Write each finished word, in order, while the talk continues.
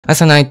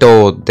朝ナイ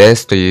トで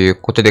す。という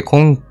ことで、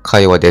今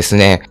回はです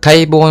ね、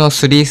待望の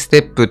3ステ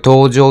ップ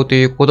登場と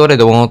いうことで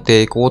戻っ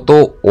ていこう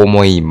と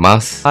思いま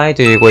す。はい、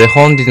ということで、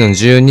本日の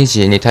12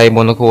時に待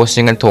望の更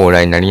新が到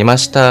来になりま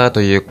した。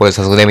ということで、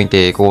早速で見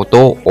ていこう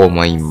と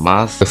思い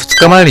ます。2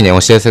日前にね、お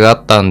知らせがあ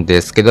ったん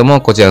ですけども、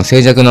こちらの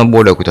静寂の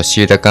暴力と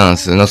シーラカン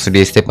スの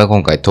3ステップが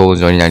今回登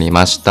場になり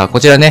ました。こ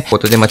ちらね、こ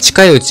とで、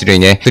近いうちに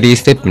ね、3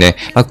ステップね、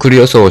来る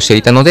予想をして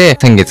いたので、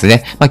先月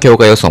ね、強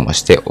化予想も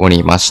してお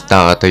りまし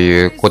た。と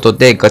いうこと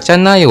で、ガチャ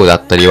内容だ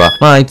ったりは、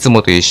いつ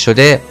もと一緒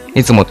で、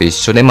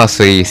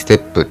3ステッ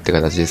プって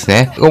形です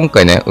ね。今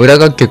回ね、裏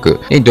楽曲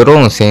にドロ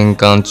ーン戦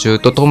艦中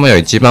と友よ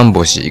一番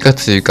星が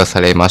追加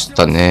されまし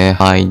たね。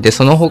はい。で、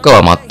その他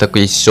は全く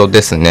一緒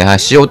ですね。はい。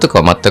仕様と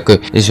かは全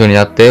く一緒に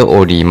なって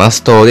おりま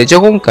すと。で、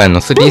今回の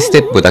3ステ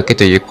ップだけ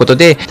ということ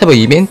で、多分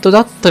イベント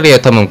だったりは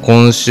多分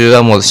今週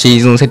はもうシ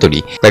ーズンセト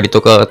リたり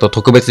とか、あと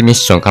特別ミッ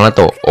ションかな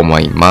と思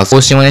います。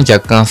更新はね、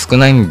若干少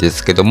ないんで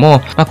すけど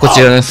も、こ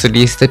ちらの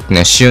3ステップ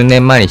ね、周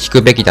年前に引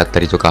くべきだった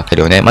りとか、そ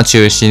れをね、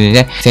中心に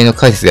ね、性能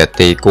解説でやっ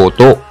ていこう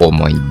と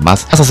思いま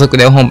す。早速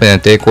ね、本編やっ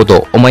ていこう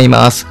と思い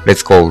ます。レッ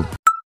ツゴー。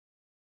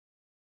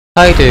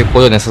はい、というこ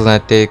とでね、進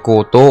めていこ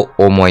うと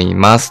思い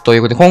ます。とい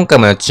うことで、今回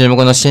もね、注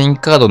目の新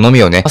カードの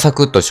みをね、サ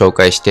クッと紹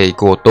介してい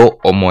こうと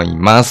思い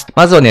ます。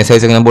まずはね、成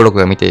績のボロ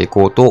クを見てい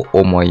こうと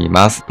思い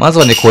ます。まず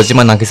はね、小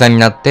島渚に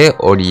なって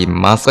おり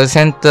ます。これ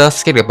センター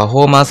スキルパ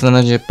フォーマンス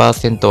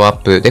 70% アッ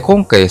プ。で、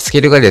今回ス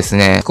キルがです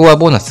ね、スコア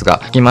ボーナスが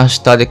来まし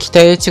た。で、期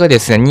待値がで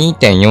すね、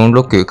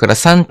2.46 から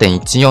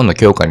 3.14 の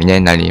強化に、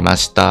ね、なりま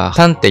した。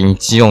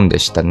3.14 で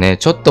したね。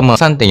ちょっと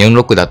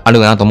3.46 だ、あ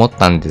るかなと思っ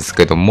たんです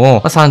けど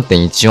も、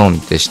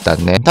3.14 でした。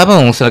多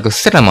分おそらく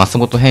ステラ松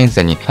本編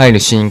成に入る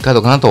新カー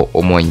ドかなと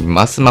思い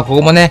ます。こ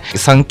こもね、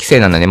3期生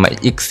なので、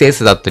育成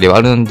数だったりは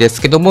あるんです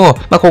けども、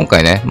今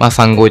回ね、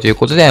3号という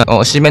ことで、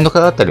紙面の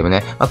方だったりは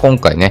ね、今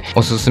回ね、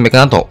おすすめか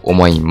なと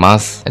思いま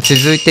す。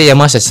続いて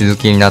山下しず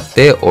きになっ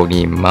てお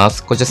りま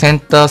す。こちらセン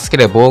タースキ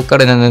ルボーカ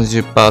ル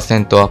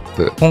 70% アッ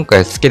プ。今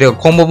回スキルが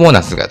コンボボー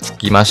ナスがつ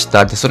きまし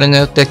た。で、それに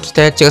よって期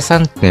待値が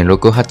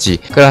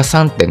 3.68 から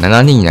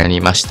 3.72 にな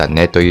りました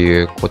ね。と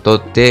いうこ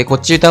とで、こ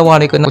ちらはあ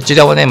れかな、こち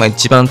らはね、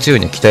一番強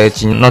いね、期待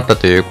値になった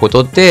というこ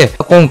とで、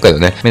今回の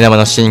ね、目玉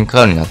の新カ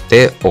ードになっ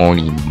てお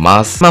り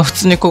ます。普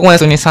通にここね、普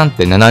通に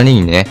 3.72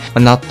 にね、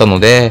なった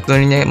ので、普通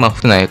にね、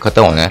普通ない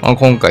方はね、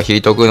今回引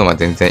いとくのは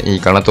全然いい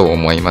かなと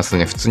思います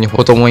ね。普通に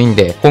ほともいいん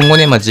で、今後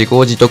ね、自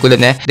業自得で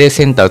ね、で、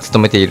センターを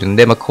務めているん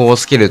で、高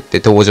スキルって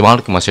登場もあ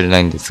るかもしれな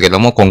いんですけど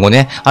も、今後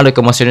ね、ある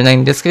かもしれない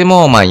んですけど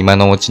も、今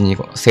のうちに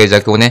静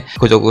寂をね、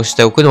補足し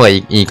ておくのは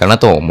いいかな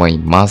と思い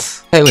ま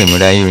す。最後に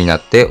村井優にな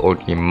ってお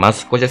りま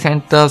す。こちらセ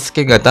ンタース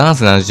キルがダン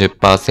ス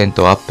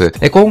 70% アップ。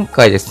で、今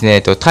回です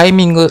ね、タイ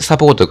ミングサ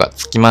ポートが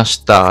つきまし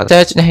た。期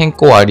待値の変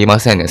更はありま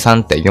せんね。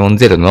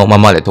3.40 のま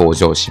まで登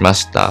場しま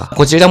した。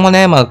こちらも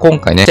ね、今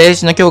回ね、期待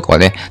値の強化は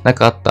ね、な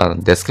かった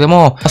んですけど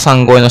も、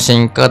3号の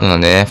新カードの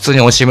ね、普通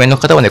におしめの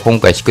方はね、今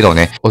回引くのを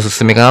ね、おす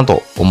すめかな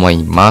と思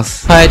いま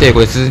す。はい、という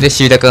ことで、続いて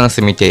シーラカン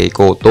ス見てい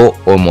こうと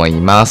思い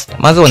ます。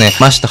まずはね、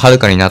真下はる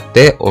かになっ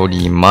てお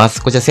りま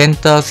す。こちらセン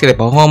タースキル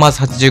パフォーマン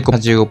ス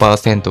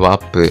 85% ア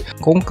ップ。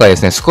今回で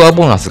すね、スコア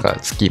ボーナスが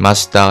つきま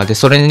した。で、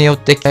それによっ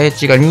て期待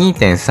値が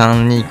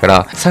 2.32 か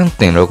ら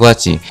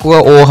 3.68。ここ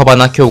が大幅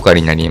な強化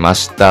になりま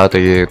した。と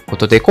いうこ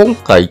とで、今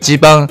回一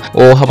番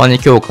大幅に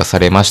強化さ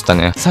れました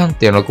ね。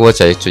3.68 は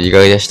ちょっと意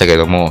外でしたけ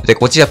ども。で、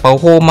こちらパフ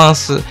ォーマン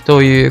ス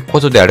という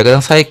ことで、あれか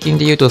な、最近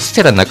で言うと、ス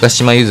テラ中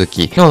島ゆず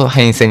きの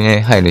編成に、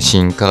ね、入る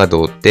新カー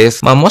ドで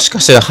す。もしか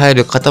したら入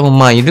る方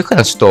もいるか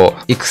らちょっと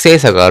育成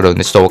差があるん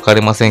でちょっとわか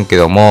りませんけ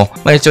ども、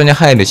一応ね、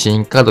入る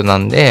新カードな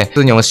んで、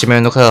普通におしめ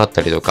の方だっ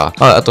たりとか、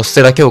あとス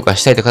テラ強化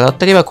したいとかだっ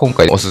たりは今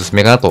回おすす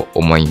めかなと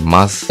思い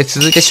ます。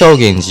続いて正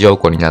源寺陽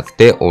子になっ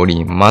てお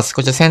ります。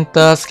こちらセン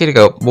タースキル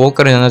がボー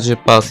カル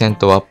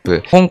 70% アッ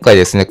プ。今回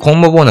ですね、コ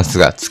ンボボーナス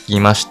がつき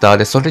ました。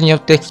で、それによ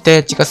って期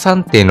待値が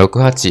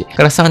 3.68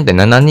 から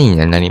 3.72 に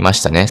なりま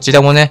したね。こち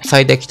らもね、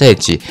最大期待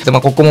値。で、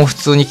ここも普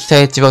通に期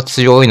待値は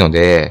強いの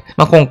で、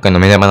今回の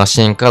目玉の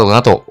新カードだ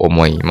なと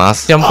思いま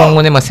す。今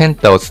後ね、セン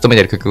ターを務め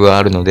ている曲が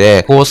あるの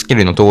で、高スキ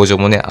ルの登場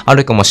もね、あ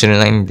るかもしれ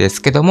ないんで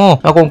すけども、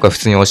今回普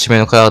通におしめ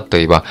のカードだった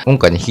りは、今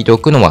回ね、引いてお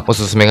くのはお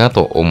すすめかな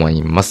と思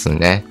います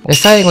ね。で、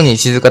最後に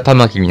静か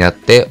玉木になっ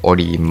てお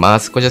りま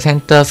す。こちらセ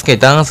ンタースキル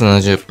ダンス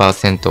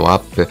 70% アッ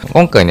プ。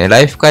今回ね、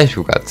ライフ回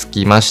復がつ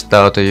きまし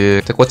たとい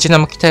う、でこちら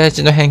も期待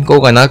値の変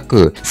更がな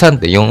く、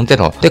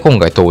3.40 で今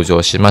回登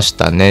場しまし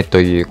たね。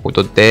というこ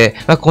とで、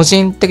個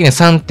人的に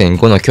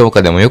 3.5 の強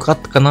化でも良かっ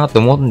たかなと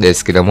思うんで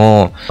すけど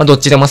も、ど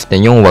ちらも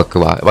 3.4 枠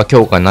は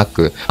強化な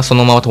く、そ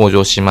のまま登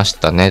場しまし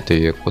たね。と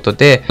いうこと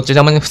で、こち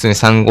らもね、普通に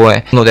3号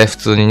へので、普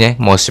通にね、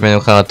もう締め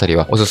のカードあたり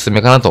はおすす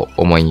めかなと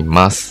思い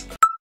ます。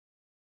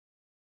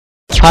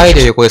はい、と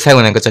いうことで最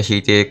後ね、ガチャ引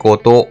いていこう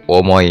と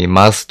思い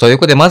ます。という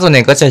ことで、まず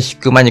ね、ガチャ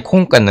引く前に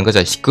今回のガチ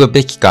ャ引く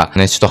べきか、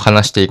ね、ちょっと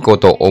話していこう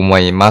と思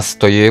います。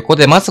というこ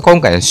とで、まず今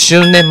回の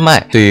周年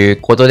前という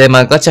ことで、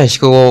ガチャ引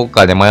こう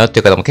かで迷っ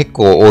てる方も結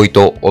構多い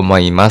と思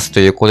います。と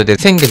いうことで、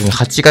先月の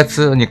8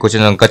月にこち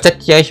らのガチャテ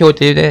ィア表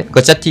というね、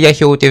ガチャティ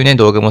ア表というね、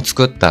動画も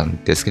作ったん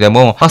ですけど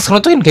も、その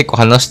時も結構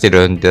話して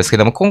るんですけ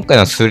ども、今回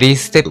の3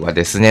ステップは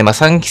ですね、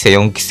3期生、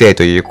4期生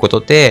というこ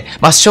とで、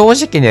正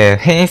直ね、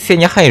編成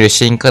に入る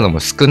進化度も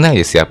少ない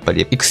ですよ、やっぱ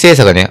り。育成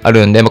差がね、あ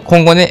るんで、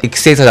今後ね、育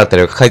成差だった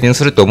り改善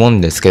すると思う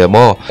んですけど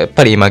も、やっ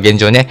ぱり今現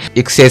状ね、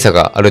育成差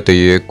があると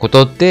いうこ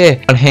と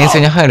で、編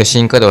成に入る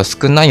進化度は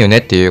少ないよね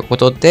っていうこ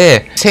と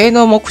で、性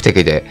能目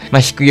的で、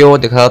引くよっ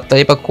て語った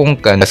り、今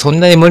回はそん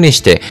なに無理し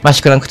て、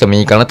引かなくても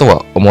いいかなと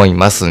は思い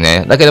ます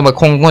ね。だけど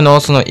今後の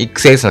その育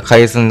成差の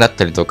改善だっ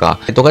たりとか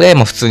で、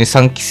普通に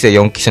3期生、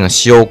4期生の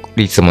使用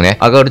率もね、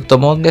上がると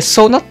思うんで、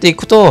そうなってい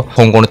くと、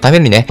今後のため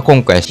にね、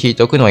今回引い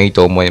ておくのはいい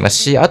と思います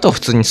し、あと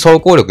普通に走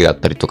行力だっ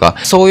たりとか、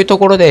そういうと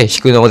ころで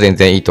引くのも全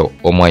然いいと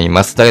思い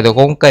ます。だけど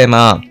今回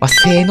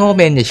性能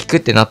面で引くっ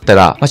てなった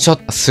ら、ちょっ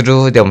とスル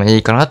ーでもい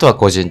いかなとは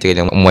個人的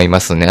に思いま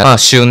すね。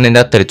周年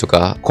だったりと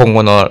か、今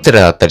後のセ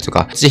ラだったりと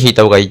か、引い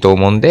た方がいいと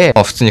思うんで、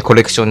普通にコ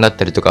レクションだっ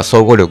たりとか、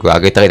総合力を上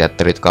げたいだっ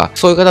たりとか、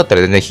そういう方だった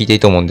ら全然引いていい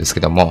と思うんです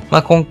けども、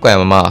今回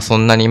はそ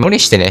んなに無理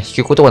してね、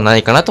引くことはな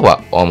いかなと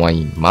は思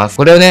います。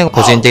これはね、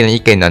個人的な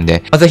意見なん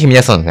で、ぜひ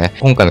皆さんのね、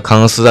今回の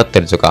関数だっ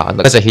たりとか、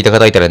ガチャ引いた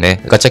方いたら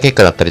ね、ガチャ結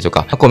果だったりと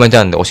か、コメント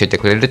欄で教えて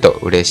くれると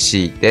嬉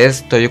しいで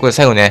す。ということで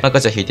最後ね、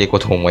ガチャ引いていこう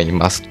と思い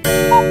ます。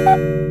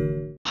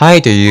は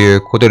い、とい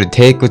うことで、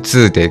テイク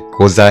2で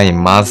ござい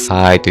ます。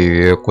はい、と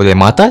いうことで、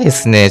またで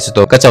すね、ちょっ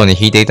とガチャをね、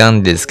引いていた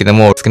んですけど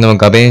も、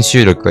画面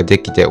収録がで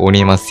きてお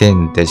りませ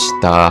んでし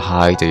た。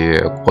はい、とい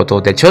うこ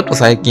とで、ちょっと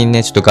最近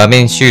ね、ちょっと画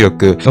面収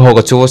録の方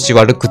が調子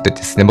悪くて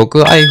ですね、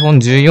僕 iPhone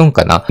 14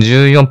かな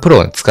 ?14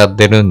 Pro 使っ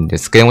てるんで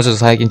すけども、ちょっと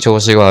最近調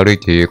子が悪い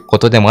というこ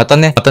とで、また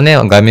ね、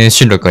画面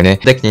収録がね、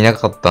できていな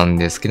かったん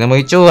ですけども、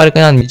一応ね、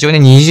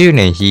20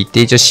年引いて、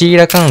一応シー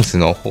ラカンス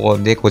の方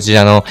で、こち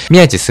らの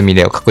宮地すみ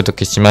れを獲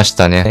得しまし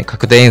たね。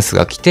確定演出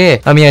が来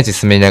て、宮地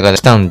すみれが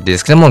来たんで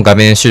すけども、画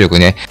面収録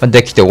ね、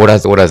できておら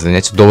ず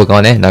ね、ちょっと動画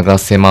はね、流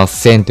せま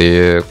せんと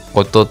いう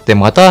ことで、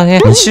またね、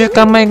2週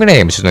間前ぐら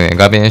いちょっとね、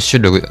画面収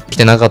録来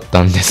てなかっ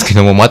たんですけ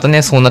ども、また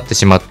ね、そうなって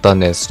しまったん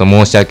で、ちょっ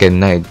と申し訳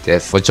ないで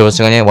す。お調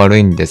子がね、悪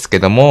いんですけ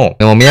ども、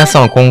でも皆さ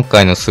んは今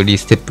回の3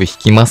ステップ引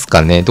きます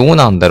かね？どう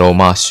なんだろ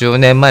う？周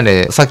年前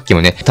で、さっき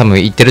もね、多分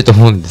言ってると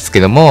思うんです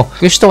けども、引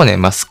く人はね、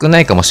少な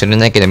いかもしれ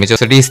ないけど、一応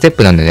3ステッ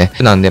プなんでね、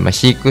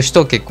引く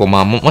人結構、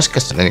もしか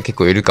したらね、結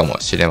構いるかも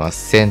しれま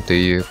せん。と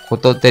いうこ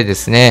とでで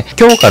すね、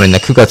今日からね、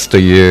9月と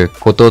いう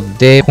こと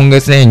で、今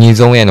月ね、ユニ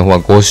ゾンエアの方は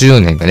5周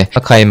年がね、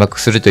開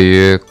幕すると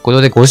いうこ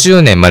とで、5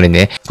周年まで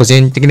ね、個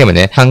人的にも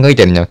ね、考え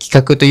たりの企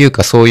画という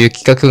か、そういう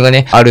企画が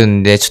ね、ある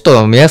んで、ちょっ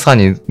と皆さん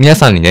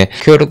にね、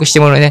協力して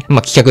もらうね、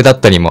企画だっ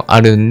たりも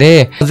あるん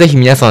で、ぜひ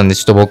皆さんで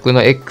ちょっと僕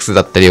の X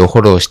だったりをフ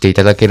ォローしてい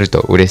ただけると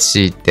嬉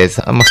しいで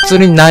す。普通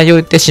に内容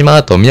言ってしま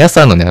うと、皆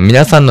さんの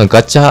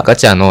ガチ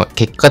ャの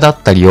結果だっ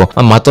たりを、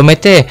まとめ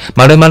て、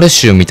〇〇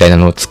集みたいな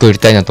のを作り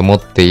たいなと思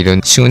っている、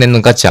周年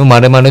のガチャ、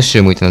〇〇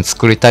集みたいなのを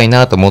作りたい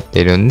なと思って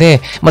いるんで、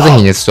ぜ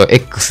ひね、ちょっと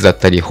X だっ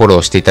たりフォロ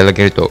ーしていただ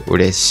けると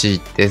嬉し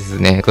いです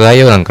ね。概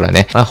要欄から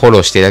ね、フォロ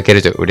ーしていただけ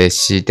ると嬉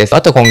しいです。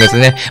あと今月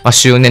ね、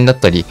周年だっ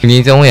たり、ユ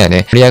ニゾンエア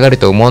ね、盛り上がる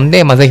と思うん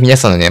で、ぜひ皆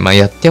さんのね、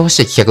やってほし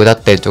い企画だ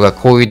ったりとか、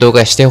こういう動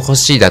画してほ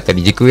しいだった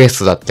り、リクエス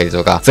トだったり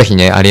とか、ぜひ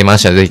ね、ありま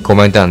したら、ぜひコ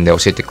メント欄で教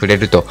えてくれ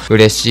ると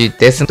嬉しい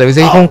です。という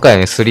ぜひ今回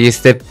の3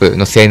ステップ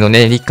の性能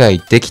ね、理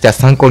解できた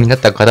参考になっ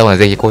た方は、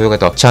ぜひ高評価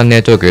とチャンネ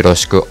ル登録よろ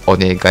しくお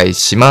願い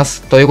しま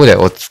す。ということで、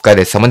お疲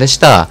れ様でし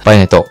た。バイ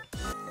ネット。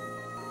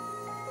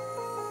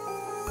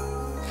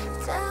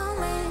Tell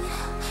me,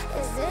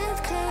 is it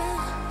clear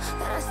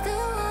that I still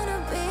wanna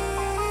be